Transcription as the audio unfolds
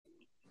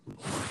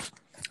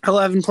Hello,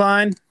 Evan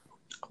Klein.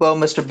 Hello,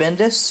 Mr.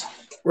 Bendis.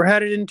 We're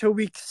headed into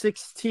week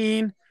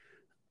 16.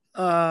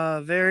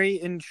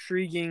 Very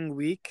intriguing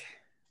week.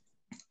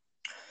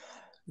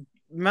 Got a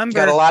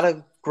Remember, lot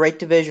of great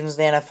divisions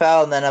in the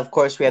NFL, and then, of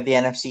course, we have the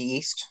NFC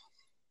East.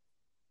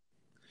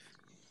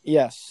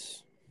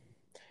 yes.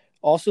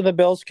 Also, the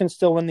Bills can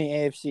still win the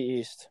AFC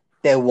East.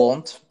 They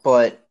won't,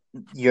 but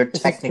you're It's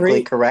a technically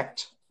three.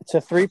 correct. It's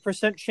a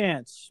 3%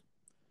 chance.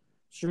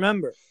 Just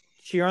remember,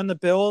 cheer on the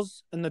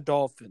Bills and the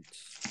Dolphins.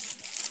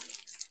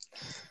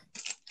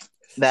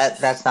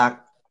 That's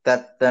not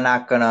that they're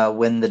not gonna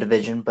win the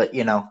division, but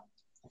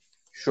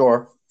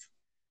sure.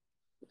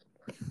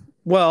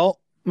 Well,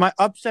 my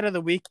upset of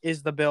the week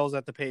is the Bills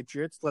at the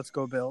Patriots. Let's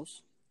go,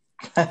 Bills.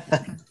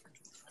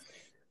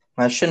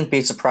 I shouldn't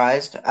be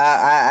surprised.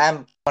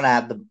 I'm gonna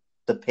have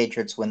the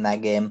Patriots win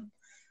that game.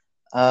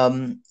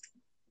 Um,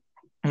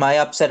 my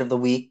upset of the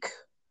week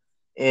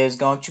is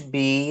going to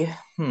be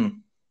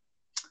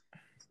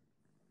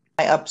My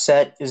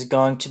upset is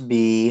going to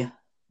be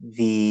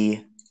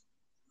the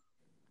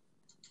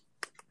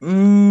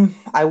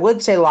I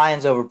would say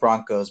Lions over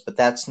Broncos, but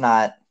that's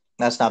not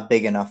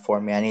big enough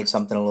for me. I need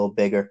something a little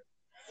bigger.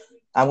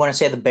 I want to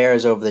say the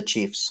Bears over the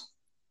Chiefs.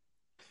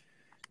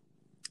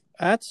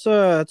 That's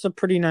a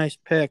pretty nice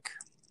pick,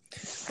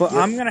 but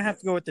Yep. I'm gonna have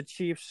to go with the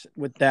Chiefs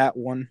with that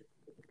one.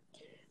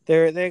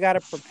 They got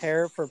to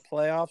prepare for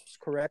playoffs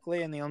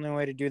correctly, and the only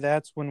way to do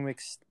that's win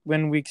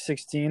week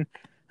 16,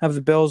 have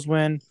the Bills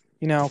win,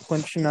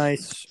 clinch a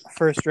nice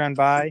first round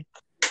bye,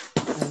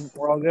 and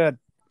we're all good.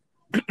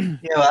 Yeah,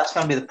 well, that's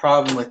going to be the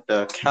problem with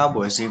the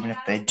Cowboys. Even if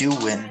they do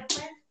win,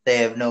 they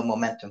have no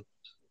momentum.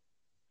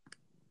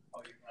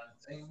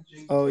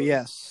 Oh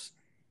yes,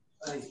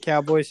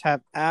 Cowboys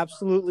have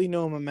absolutely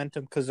no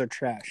momentum because they're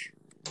trash.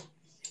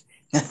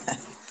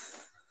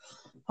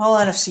 All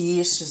NFC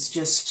East is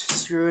just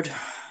screwed.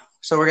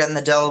 So we're getting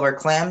the Delaware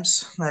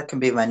Clams. That can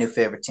be my new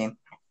favorite team.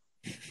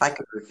 I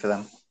could root for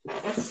them.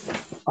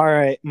 All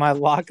right, my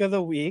lock of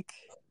the week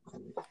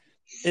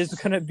is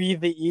gonna be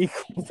the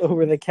Eagles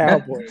over the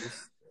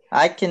Cowboys.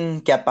 I can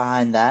get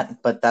behind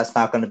that, but that's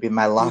not going to be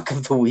my lock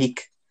of the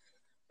week.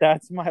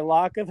 That's my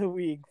lock of the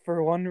week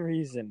for one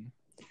reason.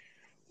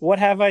 What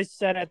have I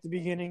said at the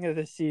beginning of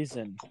the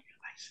season?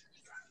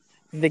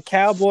 The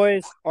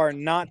Cowboys are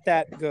not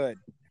that good.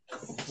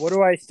 What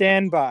do I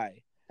stand by?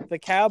 The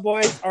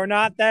Cowboys are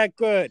not that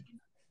good.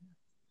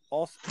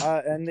 Also,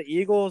 and the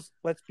Eagles,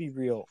 let's be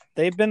real.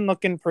 They've been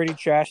looking pretty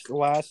trash the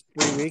last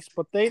 3 weeks,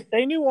 but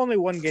they knew only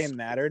one game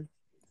mattered,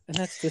 and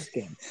that's this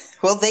game.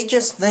 Well, they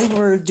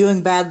were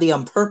doing badly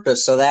on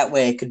purpose, so that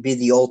way it could be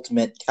the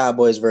ultimate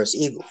Cowboys versus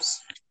Eagles.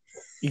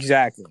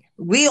 Exactly.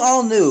 We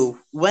all knew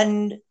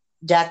when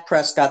Dak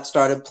Prescott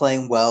started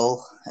playing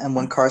well and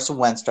when Carson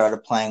Wentz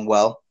started playing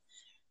well,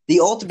 the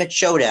ultimate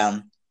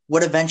showdown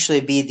would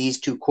eventually be these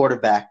two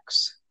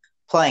quarterbacks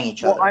playing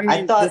each Well, I other. I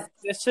mean, thought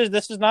this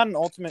is not an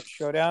ultimate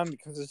showdown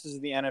because this is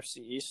the NFC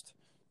East.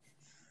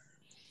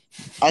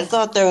 I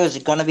thought there was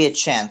going to be a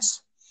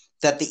chance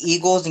that the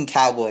Eagles and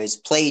Cowboys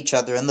play each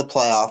other in the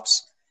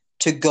playoffs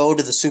to go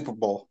to the Super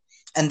Bowl.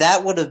 And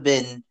that would have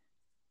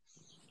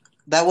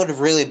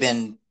really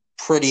been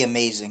pretty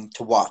amazing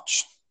to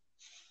watch.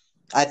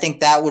 I think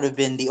that would have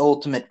been the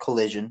ultimate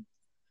collision.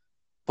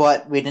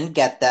 But we didn't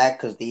get that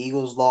because the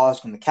Eagles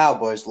lost and the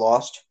Cowboys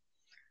lost.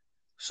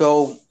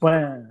 So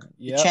the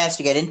Yep. chance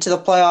to get into the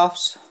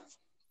playoffs,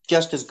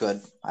 just as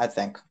good, I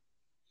think.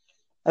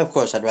 Of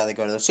course, I'd rather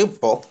go to the Super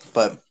Bowl,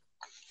 but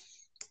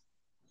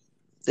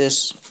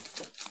this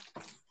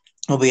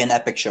will be an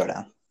epic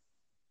showdown.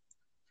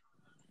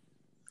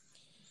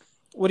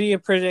 What are you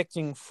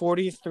predicting?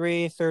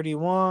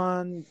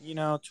 43-31,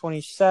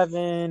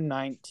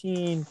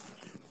 27-19.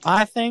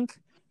 I think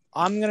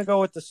I'm going to go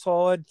with the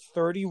solid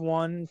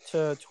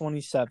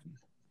 31-27.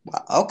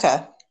 Wow,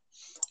 okay.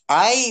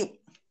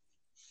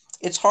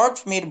 It's hard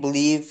for me to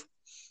believe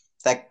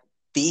that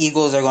the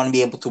Eagles are going to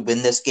be able to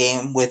win this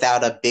game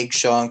without a big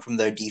showing from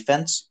their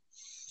defense,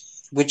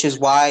 which is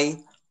why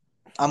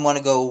I'm going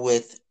to go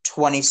with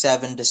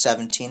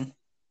 27-17.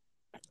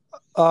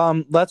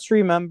 Let's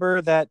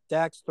remember that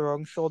Dak's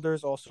throwing shoulder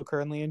is also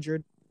currently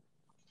injured.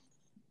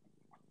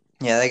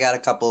 Yeah, they got a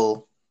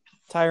couple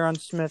Tyron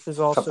Smith is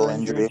also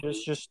injured.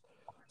 injuries. Just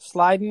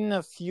sliding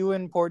a few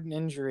important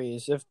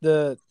injuries. If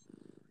the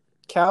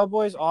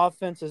Cowboys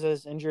offense is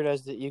as injured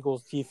as the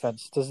Eagles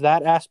defense, does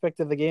that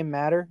aspect of the game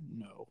matter?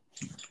 No.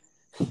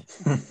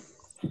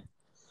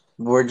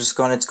 It's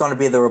going to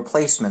be the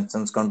replacements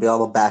and it's going to be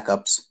all the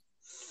backups.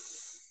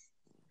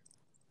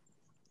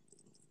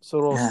 So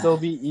it'll still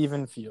be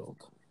even field.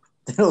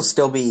 It'll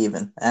still be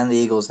even, and the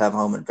Eagles have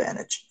home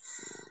advantage.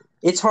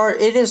 It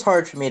is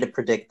hard for me to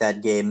predict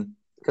that game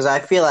because I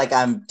feel like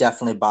I'm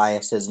definitely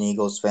biased as an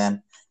Eagles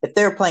fan. If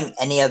they were playing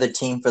any other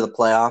team for the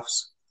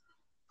playoffs,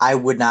 I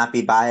would not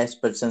be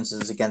biased, but since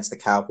it's against the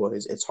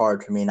Cowboys, it's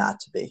hard for me not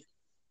to be.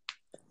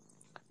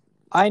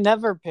 I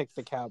never picked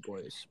the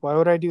Cowboys. Why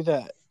would I do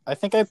that? I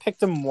think I picked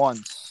them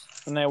once,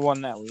 and they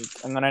won that week,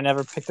 and then I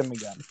never picked them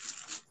again.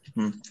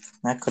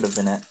 That could have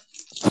been it.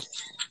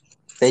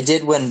 They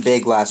did win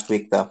big last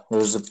week, though. It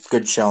was a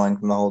good showing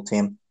from the whole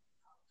team.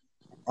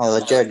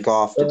 Although Jared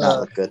Goff did not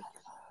look good.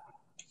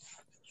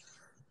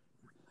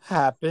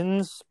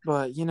 Happens,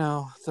 but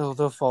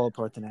they'll fall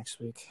apart the next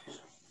week.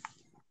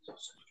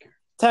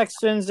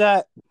 Texans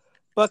at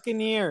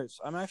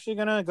Buccaneers. I'm actually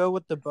gonna go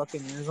with the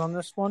Buccaneers on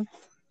this one.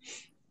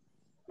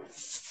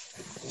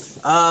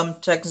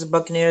 Texans and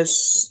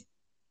Buccaneers.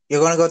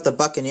 You're gonna go with the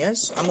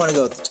Buccaneers? I'm gonna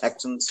go with the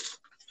Texans.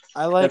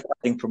 They're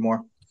fighting for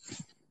more.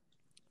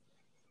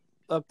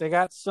 Look, they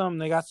got some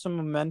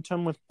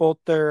momentum with both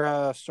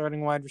their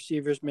starting wide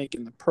receivers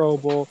making the Pro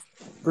Bowl.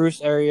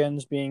 Bruce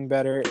Arians being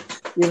better,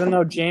 even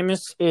though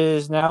Jameis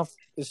is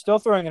still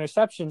throwing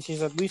interceptions.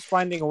 He's at least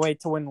finding a way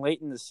to win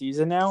late in the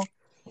season now,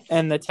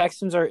 and the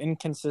Texans are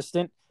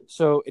inconsistent,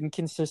 so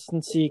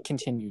inconsistency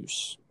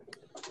continues.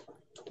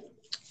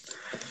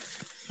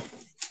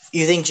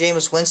 You think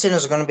Jameis Winston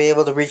is going to be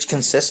able to reach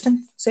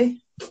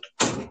consistency?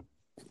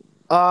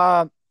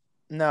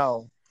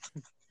 No,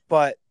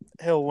 but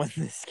he'll win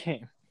this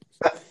game.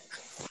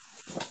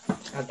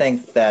 I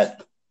think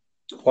that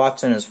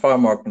Watson is far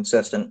more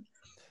consistent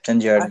than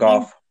Jared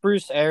Goff.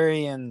 Bruce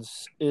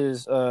Arians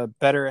is a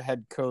better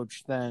head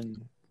coach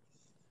than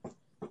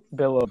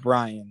Bill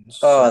O'Brien.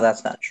 So. Oh,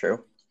 that's not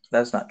true.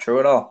 That's not true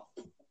at all.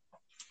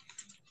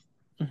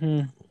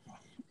 Mm-hmm.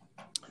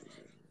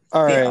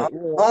 All right.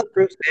 All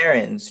Bruce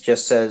Arians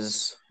just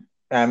says,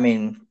 all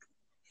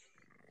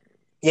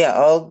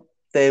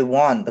they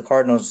want, the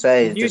Cardinals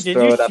say, is just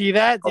throw it up. Did you see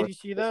that? Did you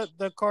see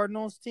the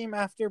Cardinals team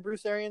after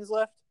Bruce Arians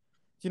left?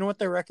 Do you know what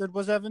their record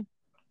was, Evan?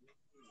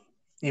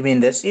 You mean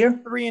this year?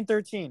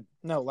 3-13.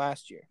 No,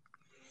 last year.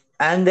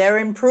 And they're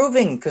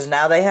improving because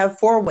now they have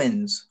 4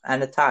 wins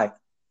and a tie.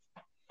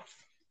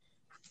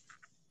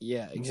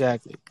 Yeah,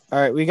 exactly. All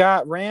right, we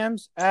got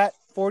Rams at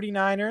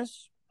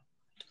 49ers.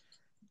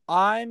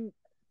 I'm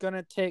going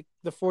to take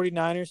the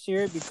 49ers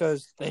here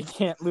because they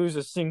can't lose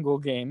a single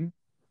game.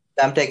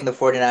 I'm taking the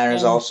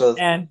 49ers also.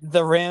 And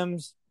the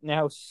Rams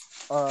now,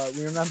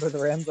 remember the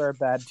Rams are a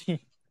bad team.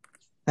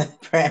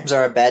 Rams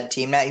are a bad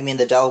team now? You mean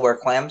the Delaware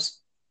Clams?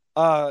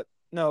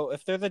 No,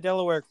 if they're the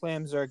Delaware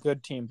Clams, they're a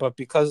good team. But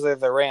because they're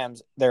the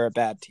Rams, they're a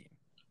bad team.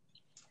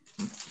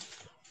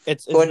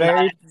 It's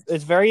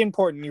very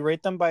important. You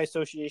rate them by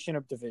association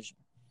of division.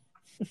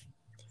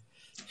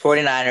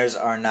 49ers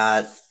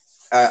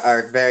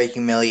are very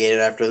humiliated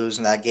after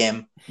losing that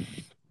game.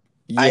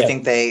 Yeah. I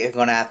think they are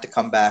going to have to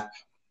come back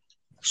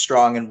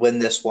strong and win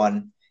this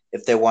one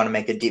if they want to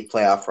make a deep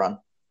playoff run.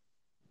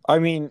 I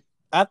mean,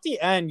 at the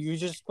end, you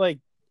just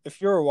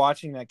if you were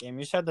watching that game,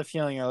 you just had the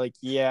feeling you're like,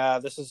 yeah,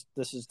 this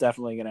is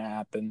definitely going to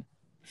happen.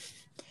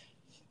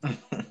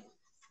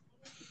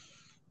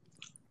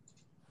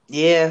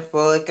 Yeah,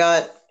 well,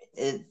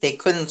 they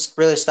couldn't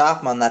really stop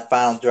them on that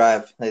final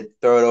drive. They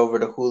throw it over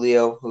to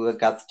Julio, who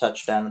got the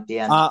touchdown at the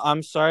end.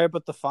 I'm sorry,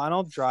 but the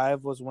final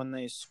drive was when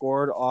they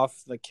scored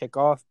off the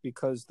kickoff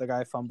because the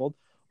guy fumbled.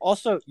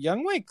 Also,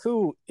 Younghoe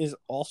Koo is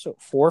also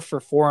 4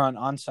 for 4 on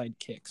onside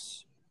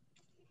kicks.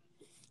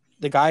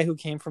 The guy who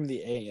came from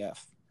the AAF.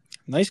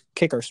 Nice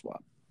kicker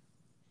swap.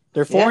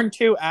 They're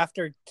 4-2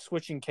 after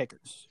switching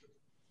kickers.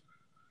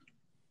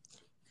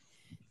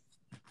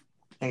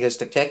 I guess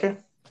the kicker?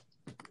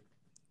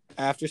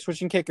 After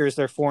switching kickers,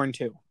 they're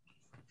 4-2.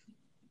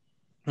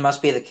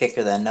 Must be the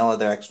kicker then. No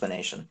other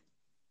explanation.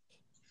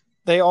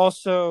 There's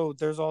also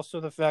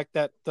the fact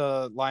that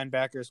the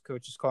linebackers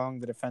coach is calling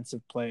the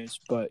defensive plays,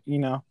 but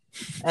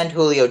And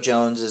Julio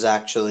Jones is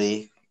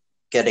actually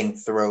getting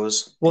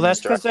throws. Well, that's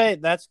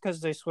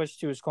because they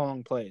switched to his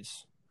calling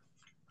plays.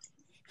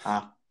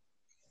 All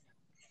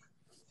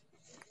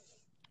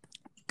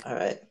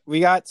right. We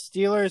got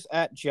Steelers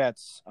at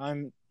Jets.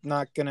 I'm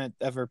not gonna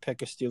ever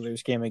pick a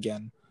Steelers game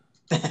again.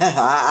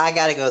 I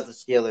gotta go with the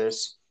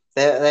Steelers.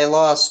 They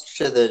lost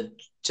to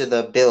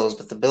the Bills,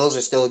 but the Bills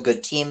are still a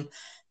good team.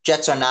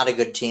 Jets are not a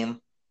good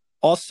team.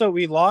 Also,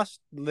 we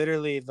lost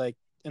literally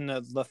in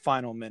the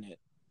final minute.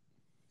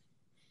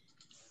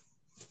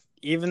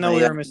 Even though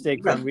we were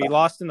mistaken, we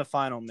lost in the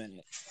final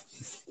minute.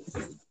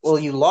 Well,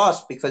 you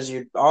lost because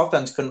your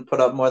offense couldn't put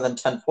up more than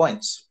 10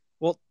 points.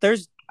 Well,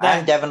 there's that.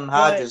 And Devin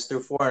Hodges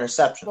threw 4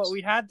 interceptions. But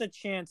we had the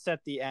chance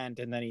at the end,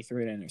 and then he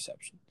threw an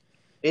interception.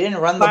 He didn't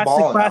run the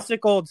ball.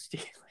 Classic old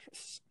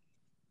Steelers.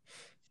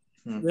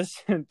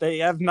 Listen, they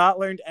have not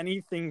learned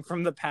anything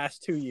from the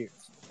past 2 years.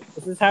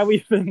 This is how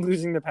we've been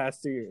losing the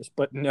past 2 years.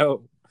 But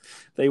no,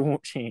 they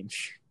won't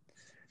change.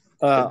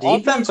 The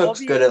defense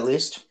looks good at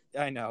least.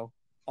 I know.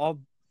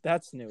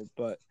 That's new,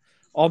 but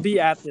I'll be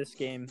at this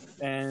game,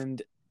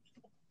 and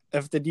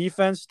if the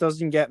defense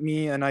doesn't get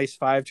me a nice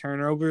 5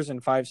 turnovers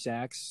and 5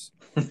 sacks,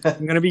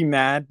 I'm gonna be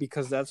mad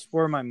because that's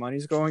where my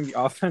money's going.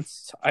 The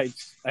offense,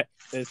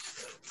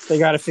 they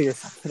got to figure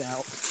something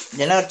out.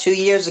 2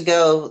 years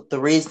ago, the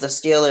reason the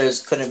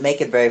Steelers couldn't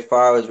make it very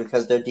far was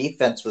because their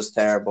defense was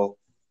terrible.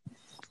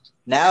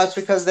 Now it's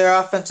because their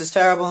offense is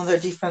terrible and their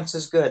defense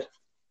is good.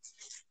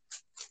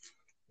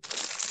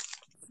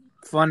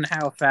 Fun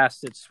how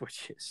fast it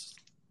switches.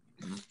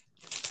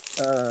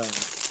 I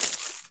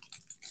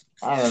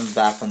remember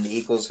back when the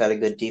Eagles had a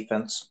good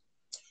defense.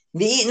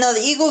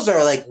 The Eagles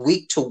are like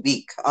week to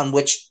week on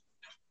which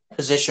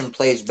position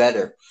plays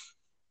better.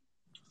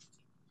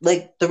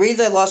 Like the reason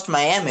they lost to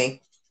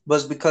Miami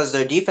was because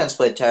their defense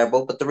played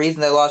terrible, but the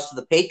reason they lost to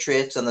the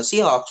Patriots and the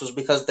Seahawks was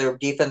because their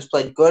defense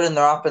played good and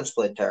their offense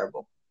played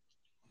terrible.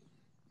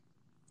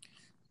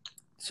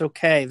 It's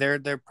okay. They're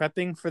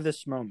prepping for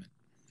this moment.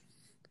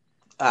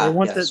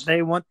 Yes.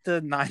 They want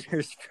the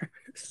Niners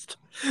first.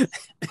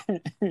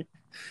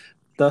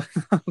 they'll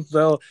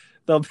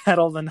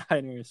battle the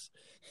Niners.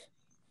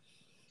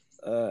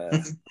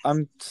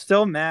 I'm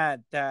still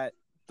mad that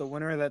the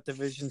winner of that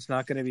division's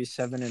not going to be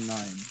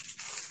 7-9.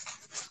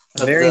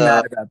 I'm very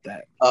mad about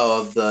that.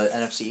 Oh, of the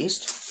NFC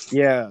East?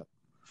 Yeah.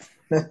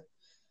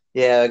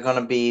 Yeah, going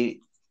to be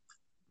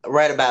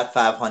right about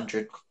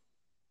 500.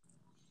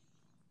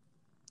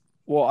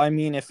 Well, I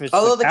mean, if it's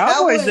the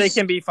Cowboys, they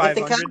can be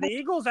 500. The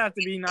Eagles have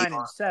to be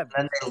 9-7.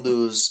 Then they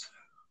lose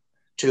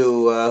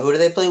to who do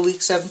they play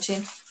week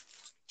 17?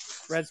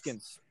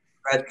 Redskins.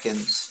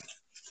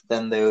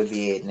 Then they would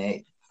be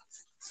 8-8.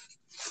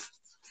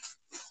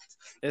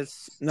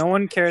 No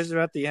one cares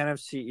about the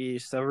NFC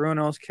East. Everyone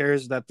else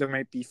cares that there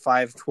might be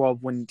 5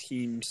 12-win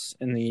teams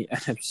in the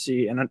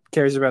NFC, and it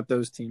cares about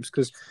those teams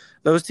because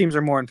those teams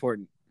are more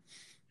important.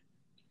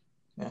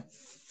 Yeah.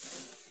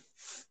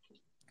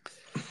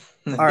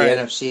 The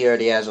NFC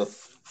already has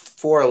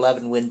 4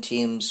 11-win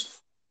teams.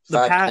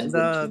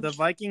 The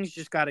Vikings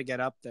just got to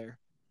get up there.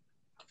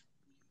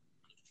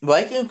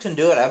 Vikings can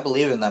do it. I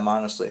believe in them,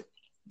 honestly.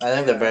 I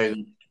think they're very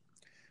good.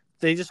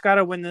 They just got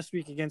to win this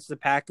week against the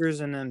Packers,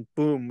 and then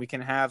boom, we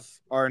can have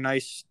our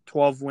nice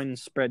 12-win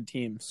spread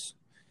teams.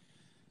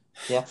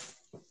 Yeah.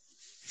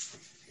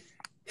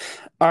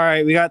 All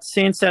right, we got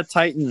Saints at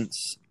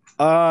Titans.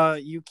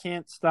 You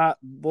can't stop.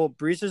 Well,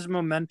 Breeze's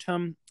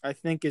momentum, I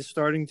think, is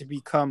starting to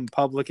become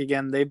public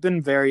again. They've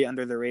been very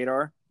under the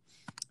radar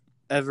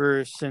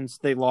ever since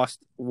they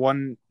lost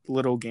one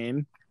little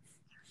game.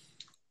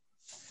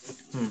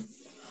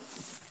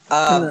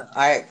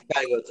 I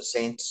gotta go with the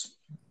Saints.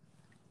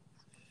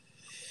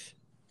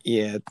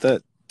 Yeah,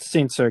 the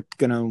Saints are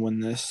gonna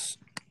win this.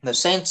 The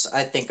Saints,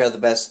 I think, are the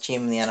best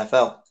team in the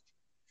NFL.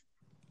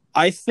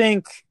 I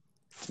think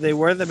they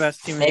were the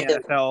best team in the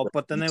NFL,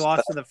 but then they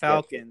lost to the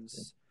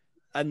Falcons,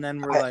 and then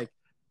we're like,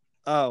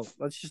 oh,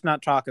 let's just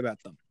not talk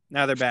about them.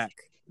 Now they're back.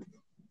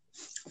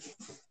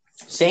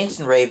 Saints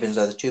and Ravens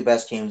are the 2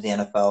 best teams in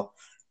the NFL,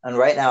 and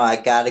right now I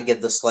gotta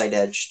give the slight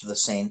edge to the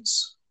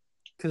Saints.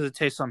 Because of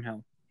Taysom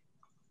Hill.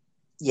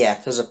 Yeah,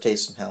 because of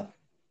Taysom Hill.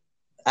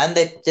 And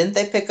didn't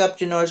they pick up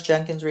Janoris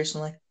Jenkins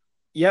recently?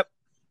 Yep.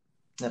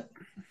 All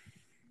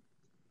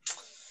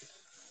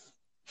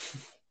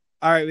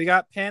right, we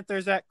got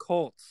Panthers at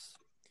Colts.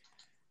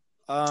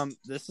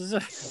 This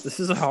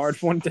is a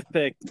hard one to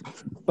pick,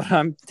 but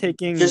I'm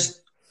taking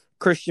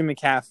Christian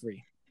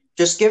McCaffrey.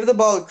 Just give the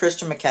ball to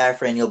Christian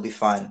McCaffrey and you'll be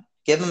fine.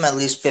 Give him at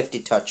least 50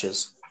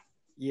 touches.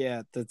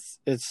 Yeah, it's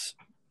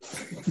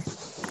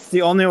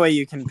the only way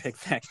you can pick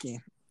that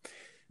game.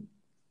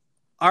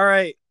 All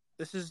right.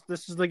 This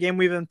is the game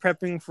we've been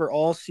prepping for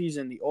all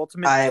season. The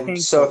ultimate. I am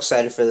so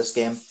excited for this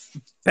game.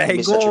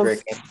 Bengals such a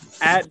great game.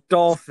 At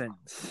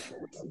Dolphins.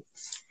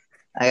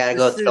 I gotta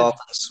go with the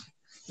Dolphins.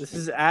 This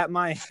is I'm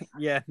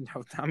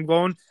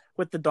going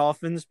with the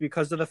Dolphins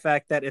because of the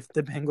fact that if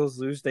the Bengals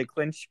lose, they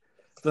clinch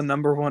the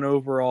number 1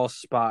 overall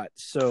spot.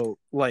 So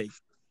they're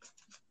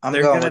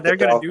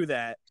gonna do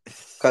that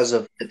because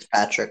of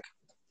Fitzpatrick.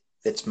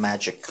 It's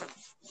magic.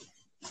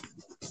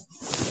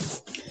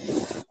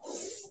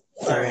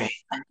 All right.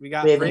 We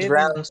got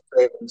Ravens.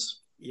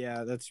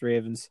 Yeah, that's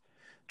Ravens.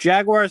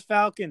 Jaguars,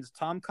 Falcons.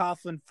 Tom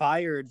Coughlin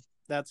fired.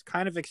 That's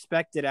kind of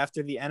expected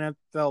after the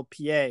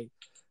NFLPA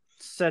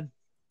said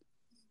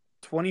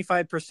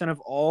 25% of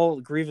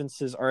all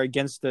grievances are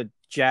against the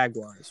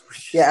Jaguars.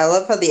 Yeah, I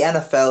love how the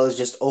NFL is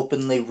just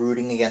openly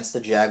rooting against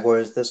the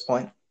Jaguars at this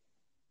point.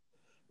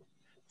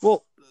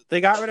 Well, they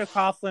got rid of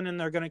Coughlin and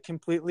they're going to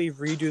completely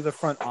redo the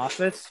front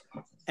office.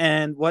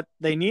 And what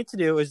they need to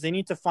do is they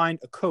need to find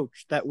a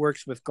coach that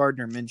works with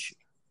Gardner Minshew.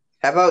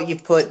 How about you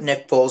put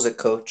Nick Foles at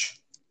coach?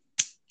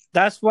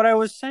 That's what I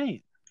was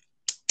saying.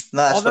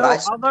 No, that's what I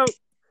said. Although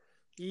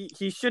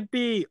he should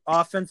be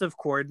offensive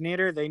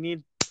coordinator, they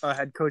need a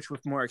head coach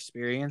with more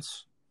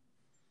experience.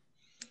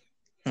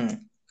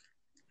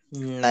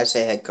 I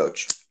say head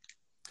coach.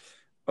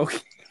 Okay.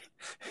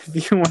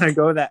 If you want to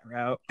go that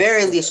route.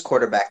 Very least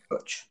quarterback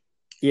coach.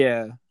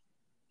 Yeah.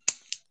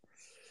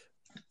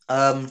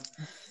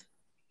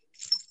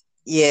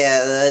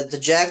 Yeah, the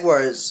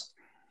Jaguars.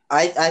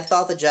 I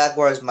thought the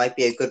Jaguars might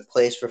be a good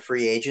place for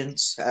free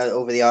agents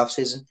over the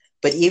offseason.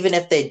 But even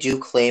if they do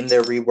claim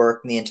they're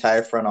reworking the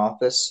entire front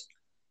office,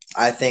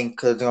 I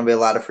think there's going to be a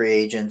lot of free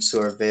agents who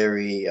are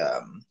very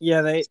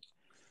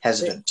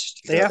hesitant.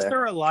 They have to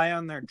rely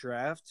on their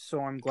draft,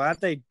 so I'm glad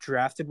they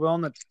drafted well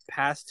in the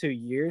past 2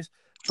 years.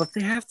 But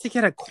they have to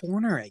get a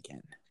corner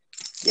again.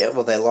 Yeah,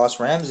 well, they lost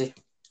Ramsey.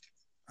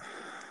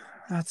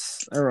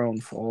 That's their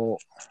own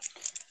fault.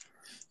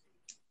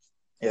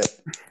 Yep.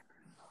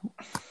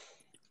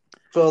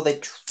 Well, they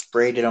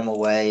traded him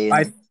away.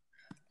 I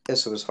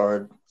guess it was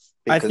hard.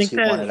 I because think he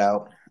that wanted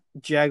out.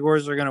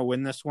 Jaguars are going to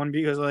win this one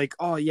because, like,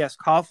 oh, yes,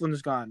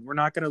 Coughlin's gone. We're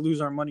not going to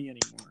lose our money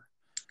anymore.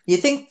 You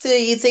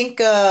think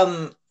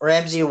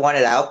Ramsey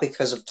wanted out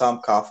because of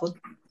Tom Coughlin?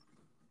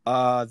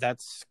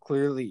 That's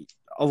clearly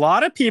a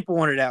lot of people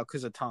wanted out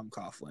because of Tom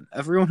Coughlin.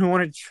 Everyone who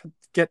wanted to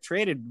get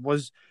traded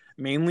was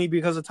mainly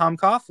because of Tom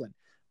Coughlin.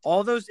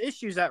 All those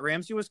issues that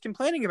Ramsey was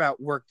complaining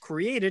about were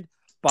created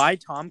by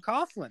Tom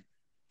Coughlin.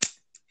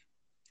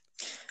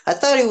 I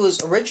thought he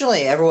was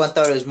originally. Everyone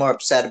thought he was more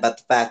upset about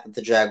the fact that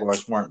the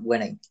Jaguars weren't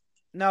winning.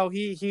 No,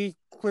 he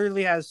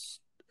clearly has.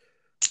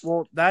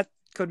 Well, that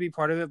could be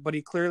part of it, but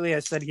he clearly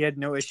has said he had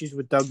no issues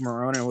with Doug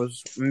Marrone. It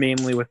was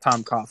mainly with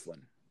Tom Coughlin.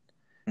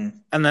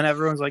 And then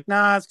everyone's like,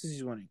 nah, it's because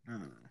he's winning.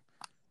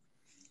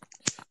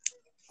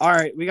 All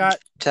right, we got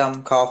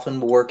Tom Coughlin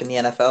will work in the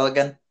NFL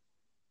again.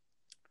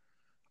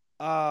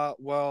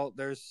 Well,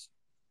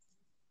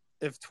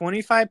 if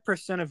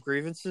 25% of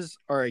grievances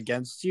are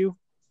against you,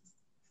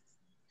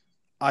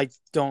 I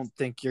don't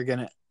think you're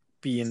gonna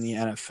be in the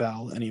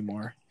NFL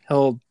anymore.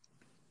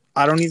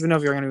 I don't even know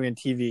if you're gonna be on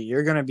TV.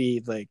 You're gonna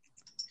be like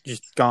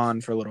just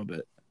gone for a little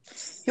bit.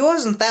 He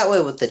wasn't that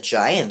way with the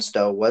Giants,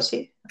 though, was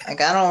he?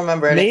 Like, I don't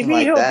remember anything Maybe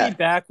like he'll that. be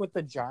back with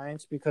the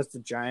Giants because the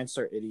Giants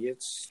are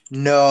idiots.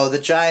 No, the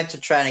Giants are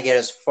trying to get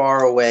as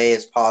far away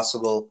as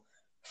possible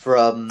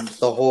from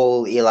the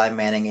whole Eli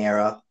Manning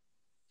era.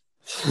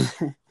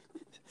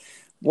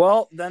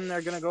 Well, then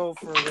they're gonna go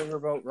for a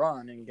riverboat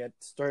run and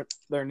start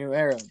their new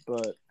era.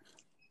 But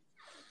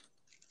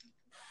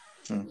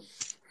all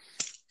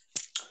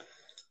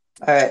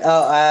right.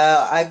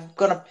 I'm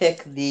gonna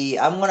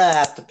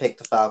have to pick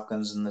the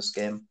Falcons in this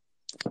game.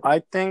 I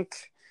think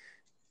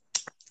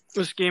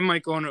this game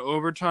might go into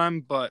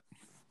overtime, but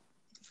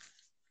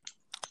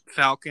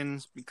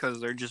Falcons because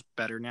they're just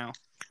better now.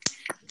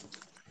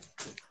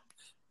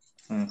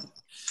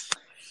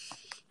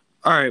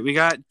 All right, we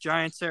got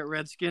Giants at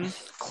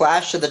Redskins.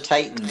 Clash of the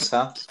Titans,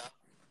 huh?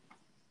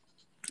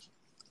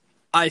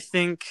 I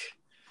think.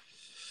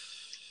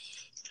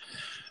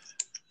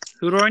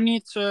 Who do I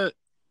need to?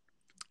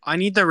 I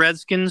need the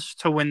Redskins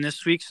to win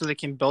this week so they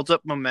can build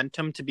up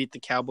momentum to beat the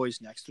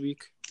Cowboys next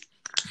week.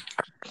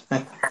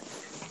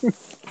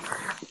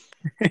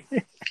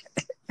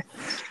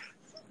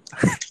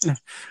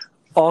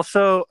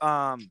 Also,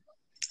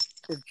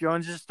 if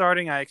Jones is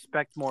starting, I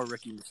expect more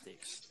rookie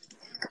mistakes.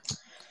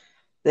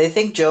 They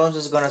think Jones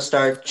is going to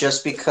start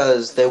just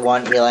because they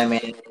want Eli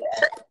Manning to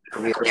end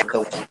career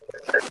with the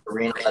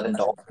 3-11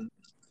 Dolphins.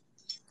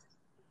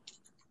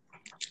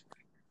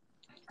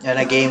 In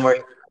a game where he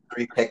had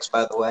 3 picks,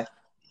 by the way.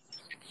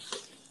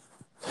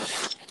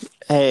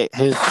 Hey,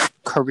 his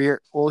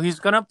career... Well, he's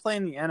going to play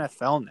in the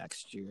NFL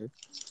next year,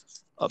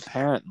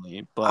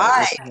 apparently. But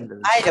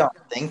I don't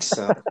think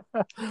so.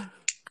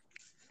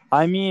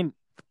 I mean,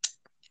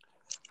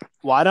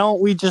 why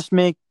don't we just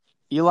make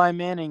Eli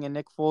Manning and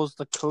Nick Foles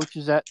the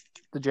coaches at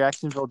the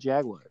Jacksonville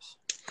Jaguars?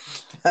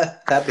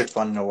 That'd be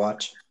fun to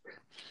watch.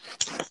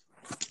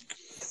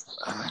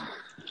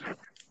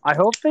 I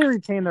hope they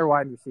retain their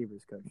wide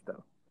receivers coach,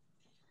 though.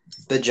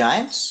 The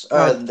Giants?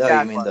 No,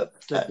 you mean the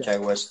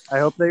Jaguars? I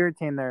hope they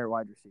retain their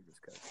wide receivers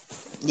coach.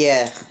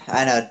 Yeah,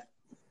 I know.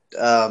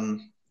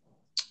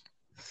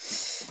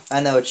 I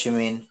know what you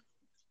mean.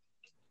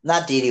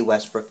 Not Dede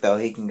Westbrook, though.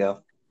 He can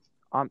go.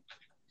 All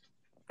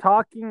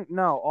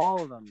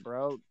of them,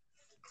 bro.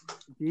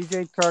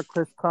 DJ Chark,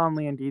 Chris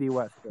Conley, and Dede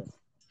Westbrook.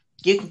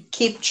 You can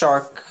keep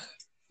Chark.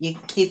 You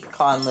can keep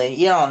Conley.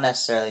 You don't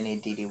necessarily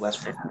need Dede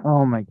Westbrook.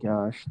 Oh, my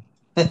gosh.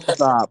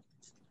 Stop.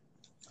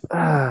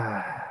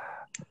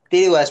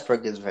 Dede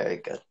Westbrook is very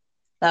good.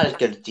 Not as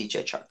good as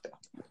DJ Chark,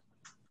 though.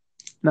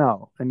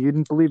 No, and you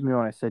didn't believe me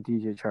when I said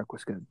DJ Chark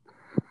was good.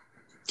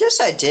 Yes,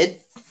 I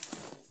did.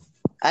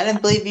 I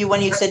didn't believe you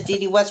when you said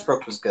Dede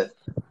Westbrook was good.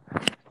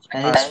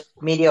 And it's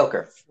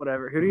mediocre.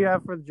 Whatever. Who do you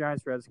have for the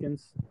Giants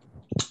Redskins?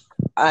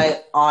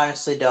 I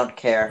honestly don't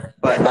care,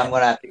 but I'm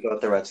going to have to go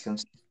with the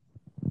Redskins.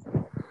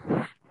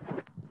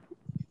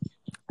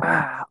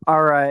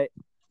 All right.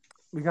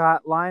 We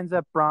got Lions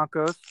at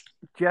Broncos.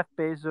 Jeff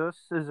Bezos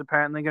is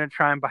apparently going to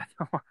try and buy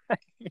the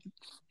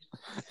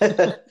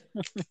Lions.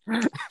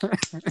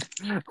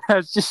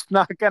 That's just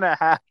not going to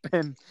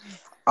happen.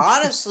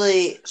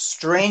 Honestly,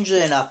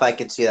 strangely enough, I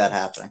could see that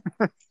happening.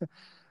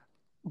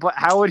 But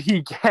how would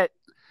he get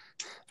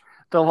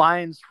the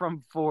Lions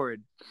from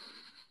Ford?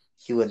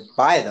 He would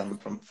buy them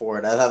from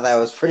Ford. I thought that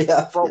was pretty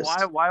obvious.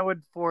 But why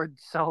would Ford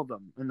sell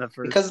them in the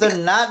first Because they're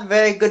not a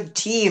very good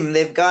team.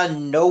 They've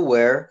gone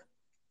nowhere.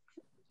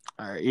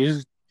 All right,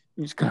 he's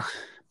gonna.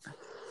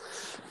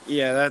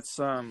 Yeah, that's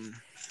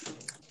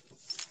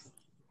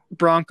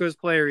Broncos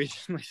player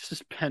recently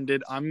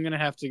suspended. I'm gonna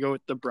have to go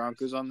with the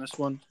Broncos on this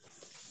one.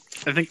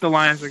 I think the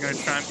Lions are gonna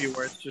try and be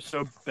worse just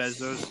so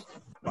Bezos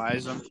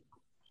buys them.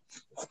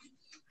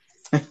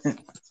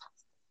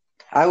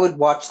 I would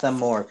watch them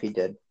more if he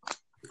did.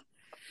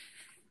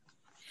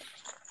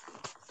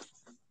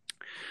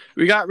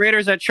 We got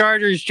Raiders at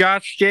Chargers.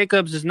 Josh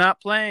Jacobs is not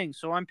playing,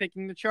 so I'm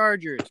picking the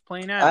Chargers.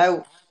 Playing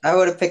out. I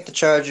would have picked the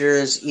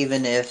Chargers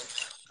even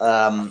if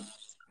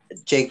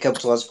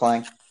Jacobs was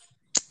playing.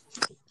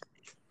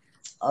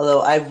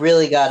 Although I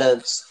really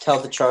gotta tell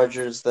the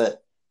Chargers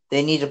that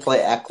they need to play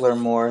Eckler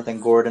more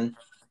than Gordon.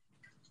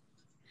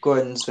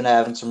 Gordon's been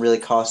having some really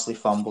costly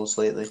fumbles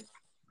lately.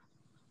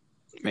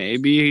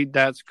 Maybe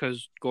that's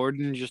because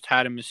Gordon just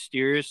had a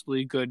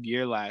mysteriously good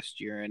year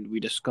last year, and we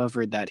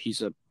discovered that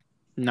he's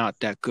not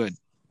that good.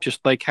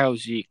 Just like how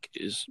Zeke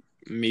is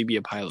maybe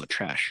a pile of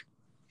trash.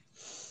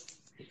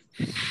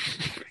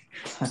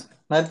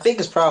 My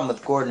biggest problem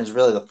with Gordon is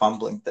really the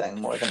fumbling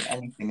thing more than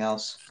anything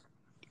else.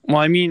 Well,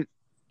 I mean,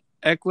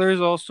 Eckler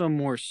is also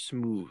more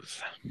smooth.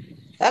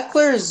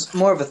 Eckler is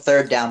more of a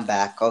third down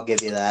back, I'll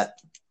give you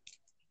that.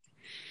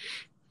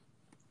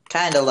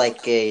 Kind of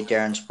like a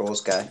Darren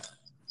Sproles guy.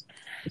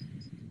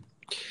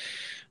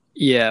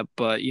 Yeah,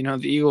 but,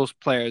 the Eagles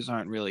players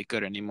aren't really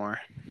good anymore.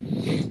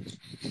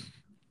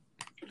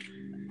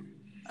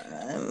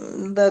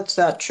 That's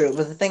not true.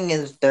 But the thing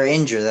is, they're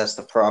injured. That's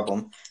the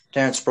problem.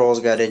 Darren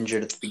Sproles got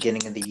injured at the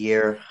beginning of the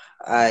year.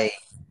 I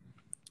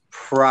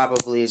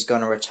probably is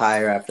going to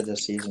retire after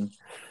this season.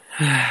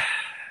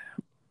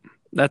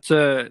 That's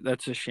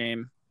a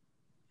shame.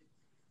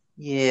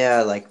 Yeah,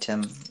 I liked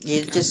him.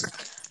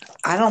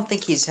 I don't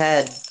think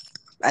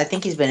I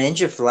think he's been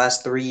injured for the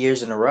last 3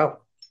 years in a row.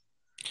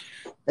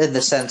 In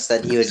the sense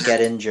that he would get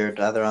injured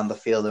either on the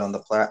field or on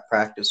the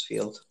practice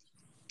field.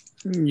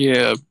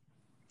 Yeah.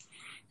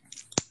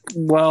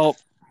 Well,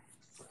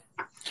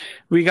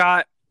 we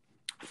got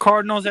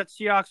Cardinals at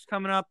Seahawks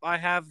coming up. I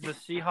have the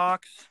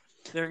Seahawks.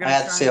 They're going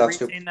to try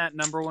and retain that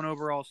number 1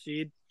 overall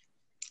seed.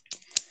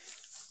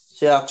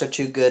 Seahawks are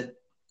too good.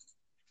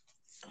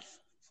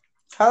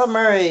 Kyler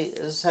Murray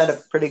has had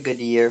a pretty good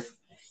year,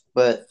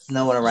 but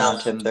no one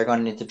around him. They're going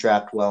to need to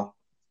draft well.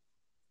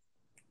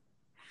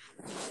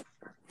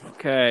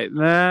 Okay,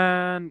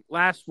 then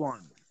last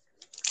one.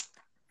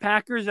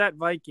 Packers at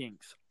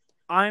Vikings.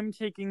 I'm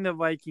taking the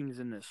Vikings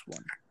in this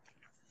one.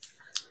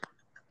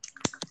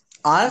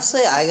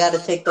 Honestly, I got to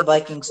take the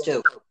Vikings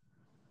too.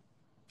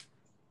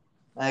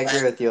 I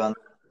agree with you on that.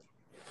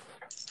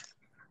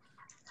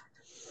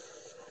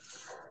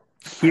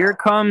 Here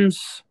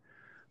comes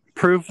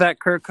proof that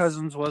Kirk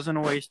Cousins wasn't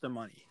a waste of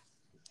money.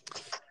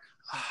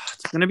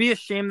 It's going to be a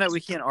shame that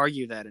we can't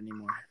argue that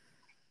anymore.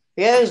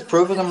 Yeah, he's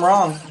proving them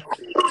wrong.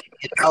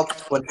 It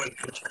helps when the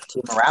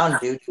team around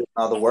you doing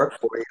all the work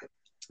for you.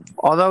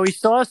 Although he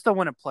still has to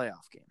win a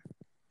playoff game.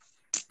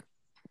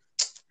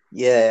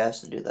 Yeah, he has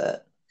to do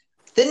that.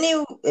 Didn't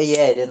he?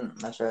 Yeah, he didn't.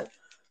 That's right.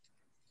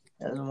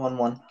 It was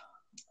 1-1.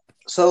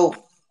 So,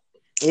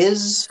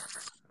 is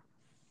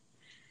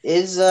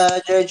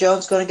Jerry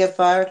Jones going to get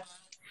fired?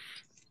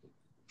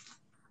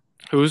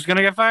 Who's going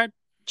to get fired?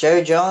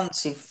 Jerry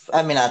Jones.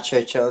 Not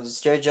Jerry Jones. Is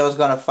Jerry Jones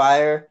going to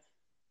fire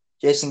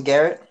Jason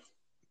Garrett?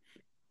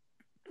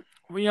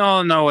 We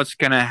all know what's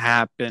going to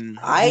happen.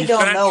 I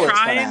don't know what's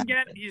going to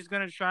happen. He's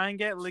going to try and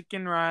get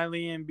Lincoln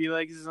Riley and be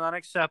like, this is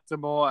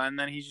unacceptable, and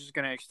then he's just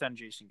going to extend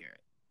Jason Garrett.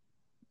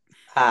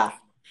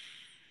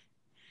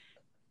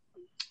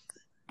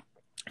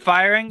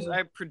 Firings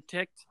I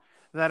predict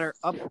that are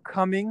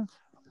upcoming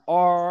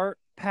are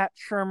Pat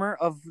Shurmur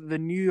of the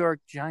New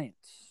York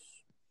Giants.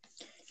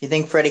 You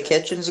think Freddie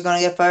Kitchens is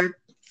going to get fired?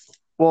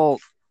 Well,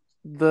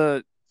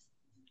 the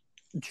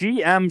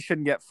GM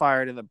shouldn't get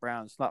fired of the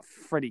Browns, not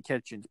Freddie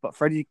Kitchens, but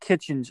Freddie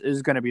Kitchens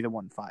is going to be the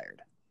one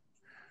fired.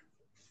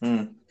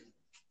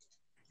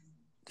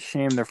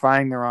 Shame they're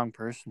firing the wrong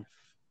person.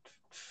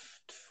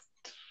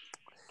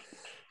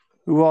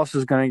 Who else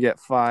is going to get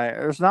fired?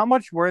 There's not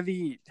much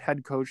worthy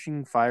head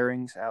coaching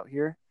firings out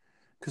here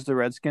because the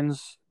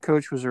Redskins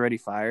coach was already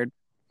fired.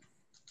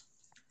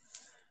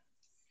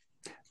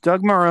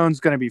 Doug Marrone's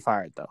going to be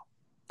fired, though.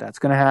 That's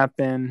going to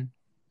happen.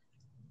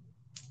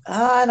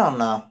 I don't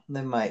know.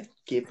 They might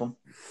keep him.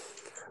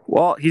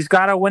 Well, he's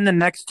got to win the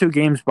next 2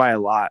 games by a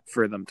lot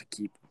for them to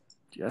keep him.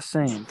 Just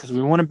saying, because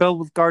we want to build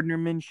with Gardner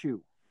Minshew.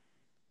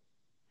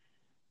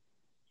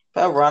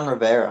 How about Ron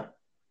Rivera?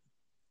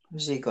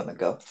 Where's he going to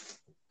go?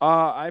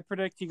 I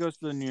predict he goes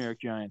to the New York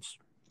Giants.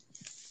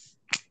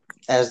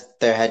 As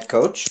their head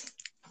coach?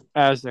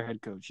 As their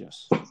head coach,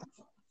 yes.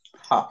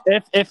 Huh.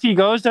 If he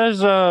goes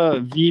as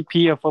a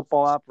VP of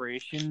football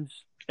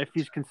operations, if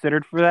he's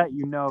considered for that,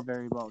 you know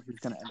very well he's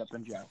going to end up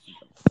in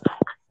Jacksonville.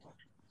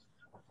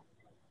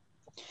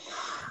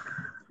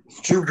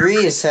 Drew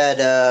Brees had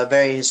a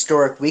very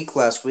historic week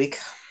last week.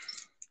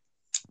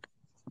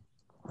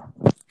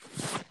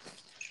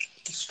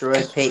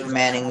 Destroyed Peyton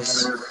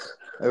Manning's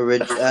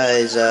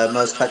his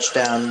most pass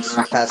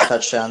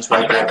touchdowns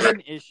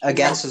record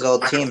against his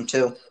old team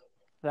too.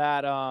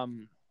 That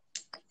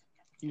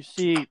you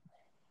see,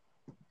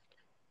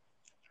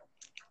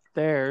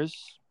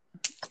 there's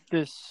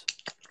this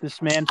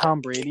man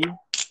Tom Brady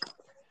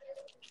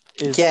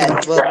is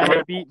going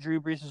to beat Drew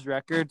Brees'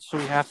 record, so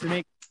we have to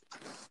make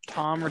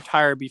Tom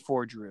retire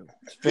before Drew.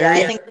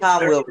 I think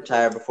Tom will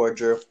retire before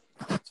Drew.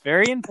 It's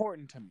very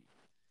important to me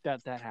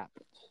that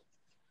happens.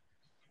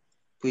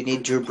 We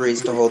need Drew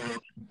Brees to hold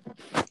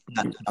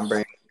not Tom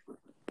Brady.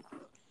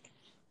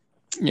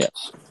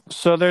 Yes.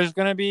 So there's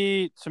going to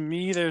be, to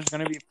me, there's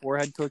going to be 4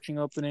 head coaching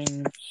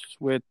openings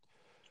with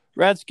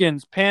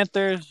Redskins,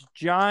 Panthers,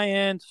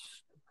 Giants,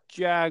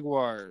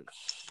 Jaguars.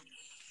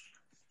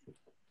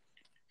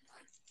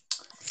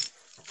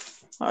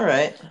 All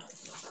right.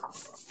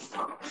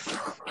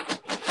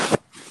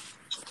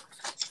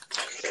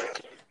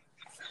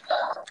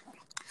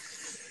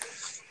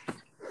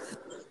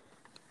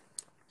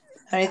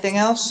 Anything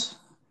else?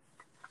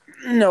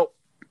 No.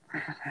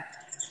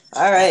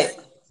 All right.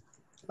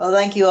 Well,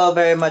 thank you all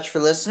very much for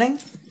listening.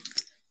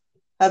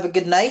 Have a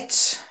good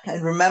night.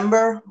 And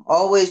remember,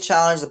 always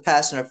challenge the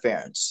pass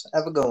interference.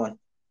 Have a good one.